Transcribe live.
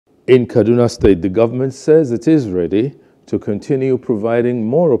In Kaduna State, the government says it is ready to continue providing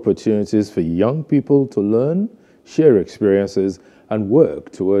more opportunities for young people to learn, share experiences, and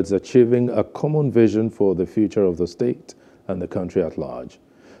work towards achieving a common vision for the future of the state and the country at large.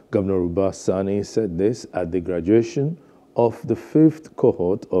 Governor Uba Sani said this at the graduation of the 5th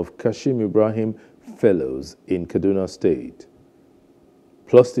cohort of Kashim Ibrahim Fellows in Kaduna State.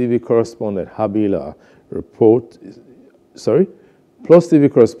 Plus TV correspondent Habila's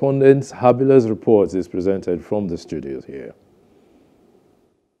report is presented from the studios here.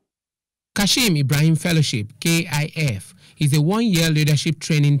 Kashim Ibrahim Fellowship, KIF, is a one-year leadership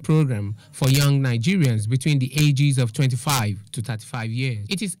training program for young Nigerians between the ages of 25 to 35 years.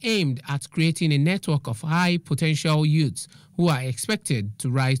 It is aimed at creating a network of high-potential youths who are expected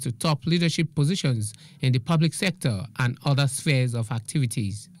to rise to top leadership positions in the public sector and other spheres of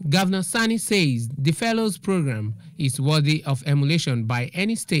activities. Governor Sani says the Fellows program is worthy of emulation by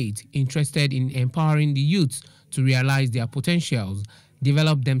any state interested in empowering the youths to realize their potentials,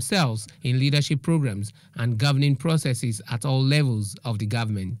 develop themselves in leadership programs and governing processes at all levels of the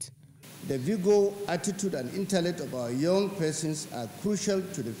government. The vigor, attitude, and intellect of our young persons are crucial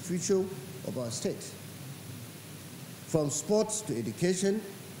to the future of our state. From sports to education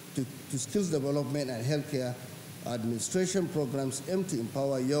to skills development and healthcare, our administration programs aim to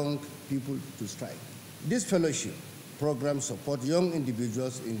empower young people to strive. This fellowship program supports young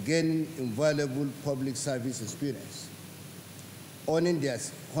individuals in gaining invaluable public service experience, honing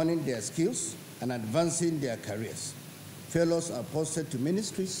their skills, and advancing their careers. Fellows are posted to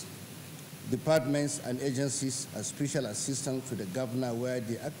ministries, departments, and agencies as special assistants to the governor, where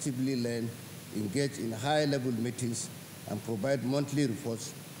they actively learn, engage in high-level meetings, and provide monthly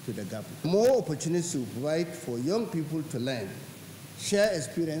reports to the governor. More opportunities to provide for young people to learn, share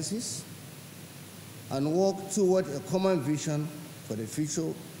experiences, and work toward a common vision for the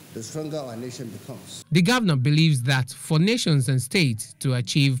future, the stronger our nation becomes. The governor believes that for nations and states to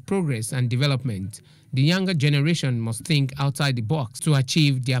achieve progress and development, the younger generation must think outside the box to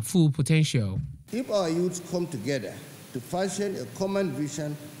achieve their full potential. If our youth come together to fashion a common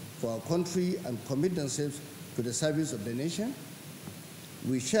vision for our country and commit themselves to the service of the nation,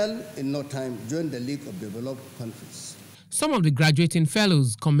 we shall in no time join the League of Developed Countries. Some of the graduating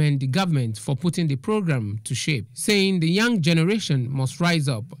fellows commend the government for putting the program to shape, saying the young generation must rise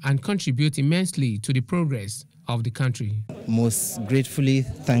up and contribute immensely to the progress of the country. Most gratefully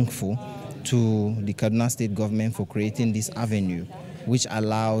thankful to the Kaduna State government for creating this avenue, which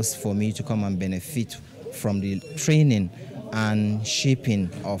allows for me to come and benefit from the training and shaping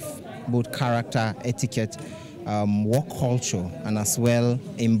of both character, etiquette, work culture, and as well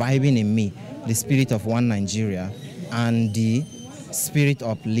imbibing in me the spirit of one Nigeria and the spirit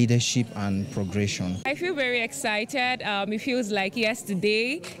of leadership and progression. I feel very excited. It feels like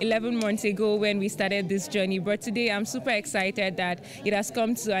yesterday, 11 months ago when we started this journey, but today I'm super excited that it has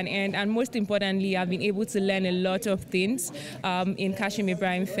come to an end, and most importantly, I've been able to learn a lot of things in Kashim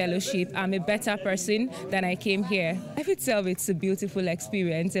Ibrahim Fellowship. I'm a better person than I came here. Life itself, it's a beautiful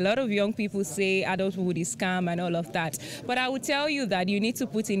experience. A lot of young people say adulthood is scam and all of that, but I would tell you that you need to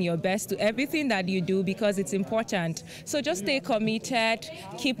put in your best to everything that you do because it's important. So just stay committed,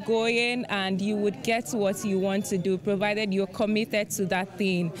 keep going, and you would get what you want to do, provided you're committed to that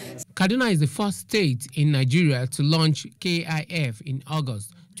thing. Kaduna is the first state in Nigeria to launch KIF in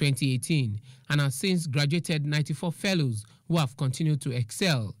August 2018 and has since graduated 94 fellows who have continued to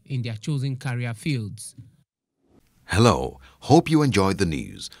excel in their chosen career fields. Hello, hope you enjoyed the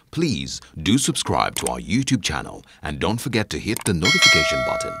news. Please do subscribe to our YouTube channel and don't forget to hit the notification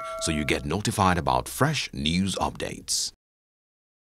button so you get notified about fresh news updates.